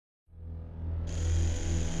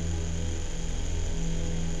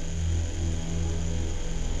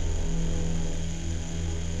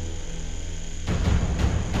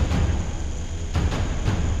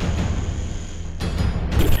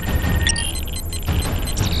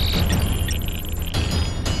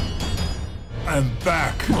I'm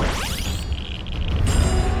back.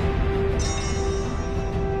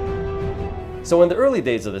 So in the early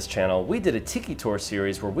days of this channel, we did a Tiki tour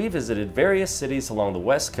series where we visited various cities along the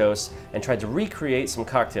West Coast and tried to recreate some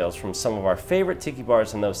cocktails from some of our favorite Tiki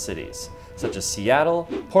bars in those cities, such as Seattle,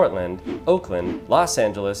 Portland, Oakland, Los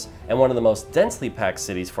Angeles, and one of the most densely packed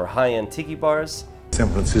cities for high-end Tiki bars, San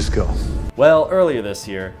Francisco. Well, earlier this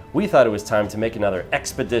year, we thought it was time to make another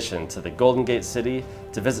expedition to the Golden Gate City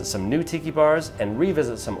to visit some new Tiki bars and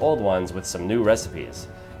revisit some old ones with some new recipes.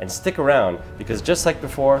 And stick around, because just like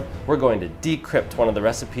before, we're going to decrypt one of the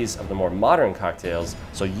recipes of the more modern cocktails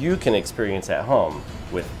so you can experience at home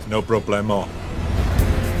with No problemo.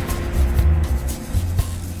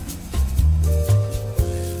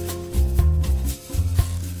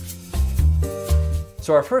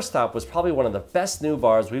 So our first stop was probably one of the best new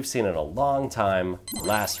bars we've seen in a long time,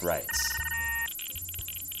 Last Rites.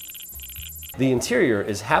 The interior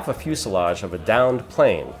is half a fuselage of a downed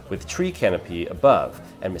plane with tree canopy above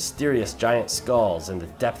and mysterious giant skulls in the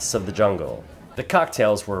depths of the jungle. The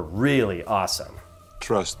cocktails were really awesome.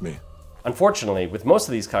 Trust me. Unfortunately, with most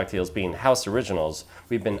of these cocktails being house originals,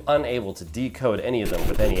 we've been unable to decode any of them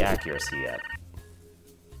with any accuracy yet.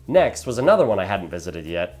 Next was another one I hadn't visited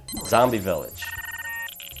yet, Zombie Village.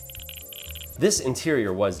 This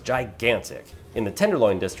interior was gigantic. In the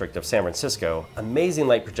Tenderloin district of San Francisco, amazing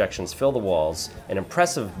light projections fill the walls, an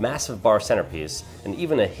impressive massive bar centerpiece, and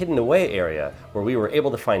even a hidden away area where we were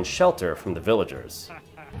able to find shelter from the villagers.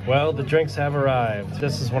 Well, the drinks have arrived.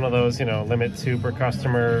 This is one of those, limit 2 per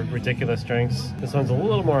customer ridiculous drinks. This one's a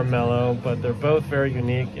little more mellow, but they're both very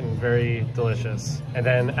unique and very delicious. And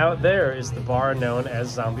then out there is the bar known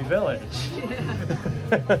as Zombie Village.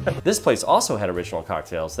 This place also had original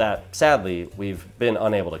cocktails that, sadly, we've been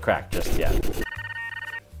unable to crack just yet.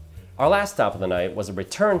 Our last stop of the night was a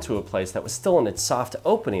return to a place that was still in its soft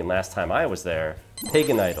opening last time I was there,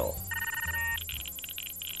 Pagan Idol.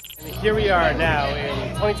 And here we are now in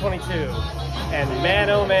 2022, and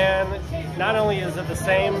man oh man, not only is it the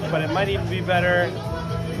same, but it might even be better.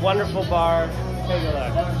 Wonderful bar, take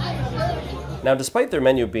a look. Now, despite their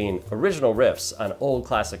menu being original riffs on old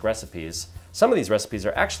classic recipes, some of these recipes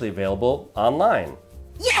are actually available online.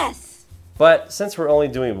 Yes! But since we're only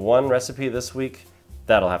doing one recipe this week,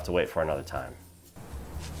 that'll have to wait for another time.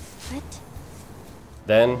 What?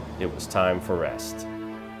 Then it was time for rest.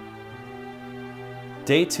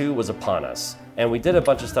 Day 2 was upon us, and we did a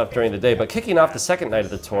bunch of stuff during the day, but kicking off the second night of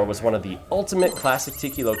the tour was one of the ultimate classic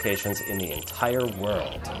Tiki locations in the entire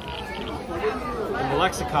world. In the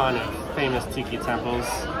lexicon of famous Tiki temples,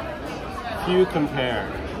 few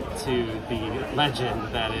compare to the legend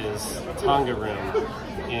that is Tonga Room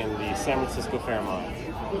in the San Francisco Fairmont.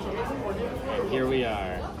 And here we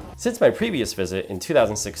are. Since my previous visit in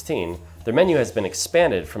 2016, their menu has been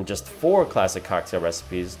expanded from just 4 classic cocktail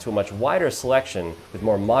recipes to a much wider selection with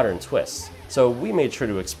more modern twists. So we made sure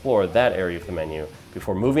to explore that area of the menu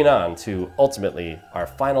before moving on to, ultimately, our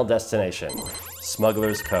final destination,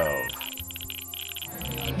 Smugglers Cove.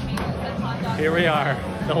 Here we are,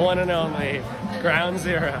 the one and only Ground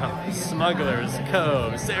Zero, Smugglers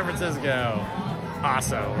Cove, San Francisco.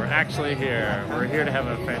 Awesome, we're actually here. We're here to have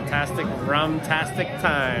a fantastic rum-tastic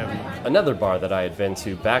time. Another bar that I had been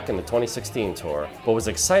to back in the 2016 tour, but was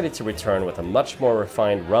excited to return with a much more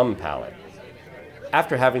refined rum palette.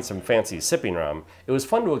 After having some fancy sipping rum, it was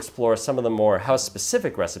fun to explore some of the more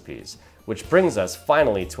house-specific recipes, which brings us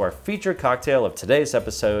finally to our featured cocktail of today's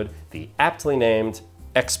episode, the aptly named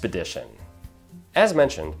Expedition. As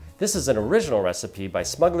mentioned, this is an original recipe by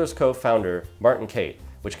Smugglers Cove founder Martin Cate,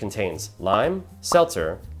 which contains lime,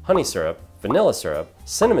 seltzer, honey syrup, vanilla syrup,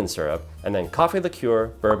 cinnamon syrup, and then coffee liqueur,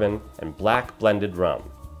 bourbon, and black blended rum.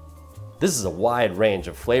 This is a wide range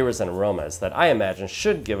of flavors and aromas that I imagine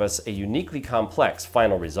should give us a uniquely complex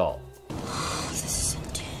final result. This is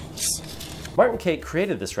intense. Martin Cate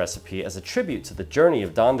created this recipe as a tribute to the journey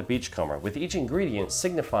of Don the Beachcomber, with each ingredient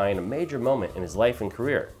signifying a major moment in his life and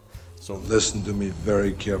career. So listen to me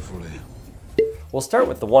very carefully. We'll start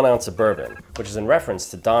with the 1 ounce of bourbon, which is in reference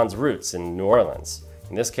to Don's roots in New Orleans.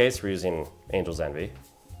 In this case, we're using Angel's Envy.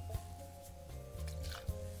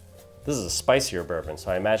 This is a spicier bourbon,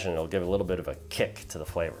 so I imagine it'll give a little bit of a kick to the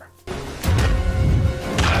flavor.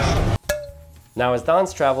 Now, as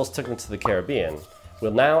Don's travels took him to the Caribbean,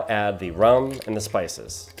 we'll now add the rum and the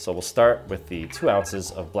spices. So we'll start with the 2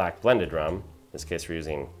 ounces of black blended rum. In this case, we're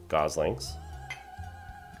using Gosling's.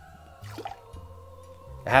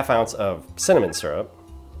 A ½ ounce of cinnamon syrup,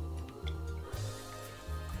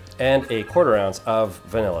 and a 1/4 ounce of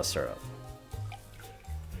vanilla syrup.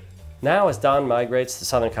 Now, as Don migrates to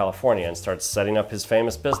Southern California and starts setting up his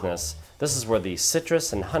famous business, this is where the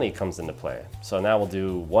citrus and honey comes into play. So now we'll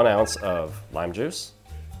do 1 ounce of lime juice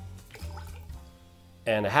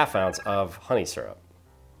and a ½ ounce of honey syrup.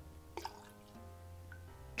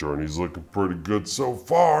 Journey's looking pretty good so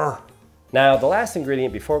far. Now, the last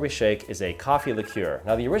ingredient before we shake is a coffee liqueur.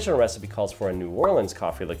 Now, the original recipe calls for a New Orleans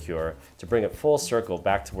coffee liqueur to bring it full circle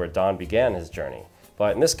back to where Don began his journey.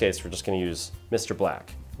 But in this case, we're just going to use Mr.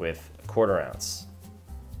 Black with a ¼ ounce.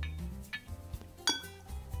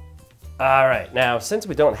 All right, now since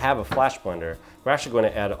we don't have a flash blender, we're actually going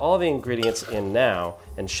to add all the ingredients in now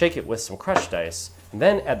and shake it with some crushed ice, and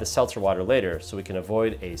then add the seltzer water later so we can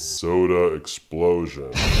avoid a soda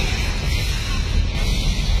explosion.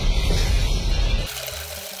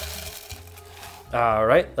 All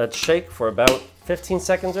right, let's shake for about 15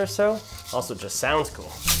 seconds or so. Also just sounds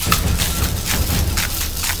cool.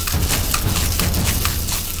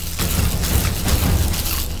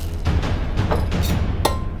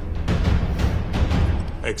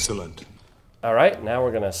 Excellent. All right, now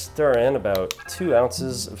we're gonna stir in about 2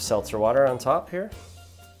 ounces of seltzer water on top here.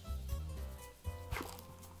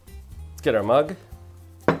 Let's get our mug,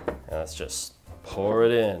 and let's just pour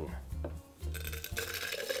it in.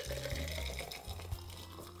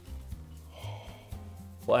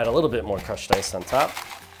 We'll add a little bit more crushed ice on top.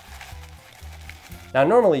 Now,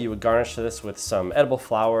 normally you would garnish this with some edible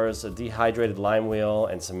flowers, a dehydrated lime wheel,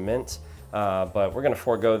 and some mint. But we're going to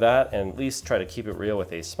forego that and at least try to keep it real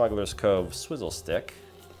with a Smugglers Cove swizzle stick.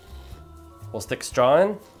 We'll stick straw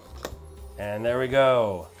in, and there we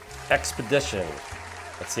go. Expedition.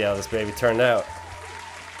 Let's see how this baby turned out.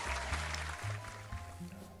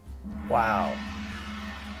 Wow.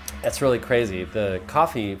 That's really crazy. The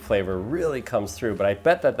coffee flavor really comes through, but I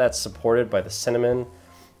bet that that's supported by the cinnamon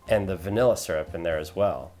and the vanilla syrup in there as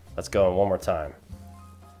well. Let's go in one more time.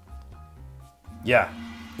 Yeah,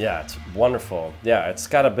 it's wonderful. Yeah, it's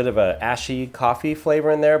got a bit of an ashy coffee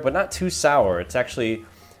flavor in there, but not too sour. It's actually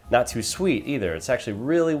not too sweet either. It's actually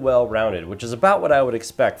really well rounded, which is about what I would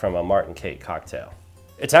expect from a Martin Cate cocktail.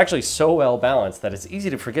 It's actually so well balanced that it's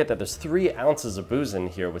easy to forget that there's 3 ounces of booze in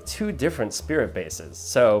here with 2 different spirit bases.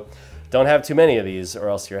 So don't have too many of these or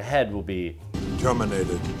else your head will be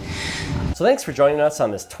Terminated. So thanks for joining us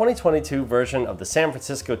on this 2022 version of the San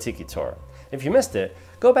Francisco Tiki Tour. If you missed it,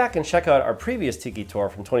 go back and check out our previous Tiki Tour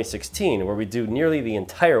from 2016 where we do nearly the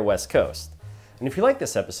entire West Coast. And if you like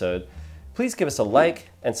this episode, please give us a like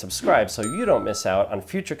and subscribe so you don't miss out on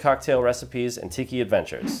future cocktail recipes and Tiki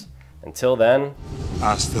adventures. Until then,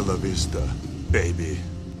 Hasta la vista, baby.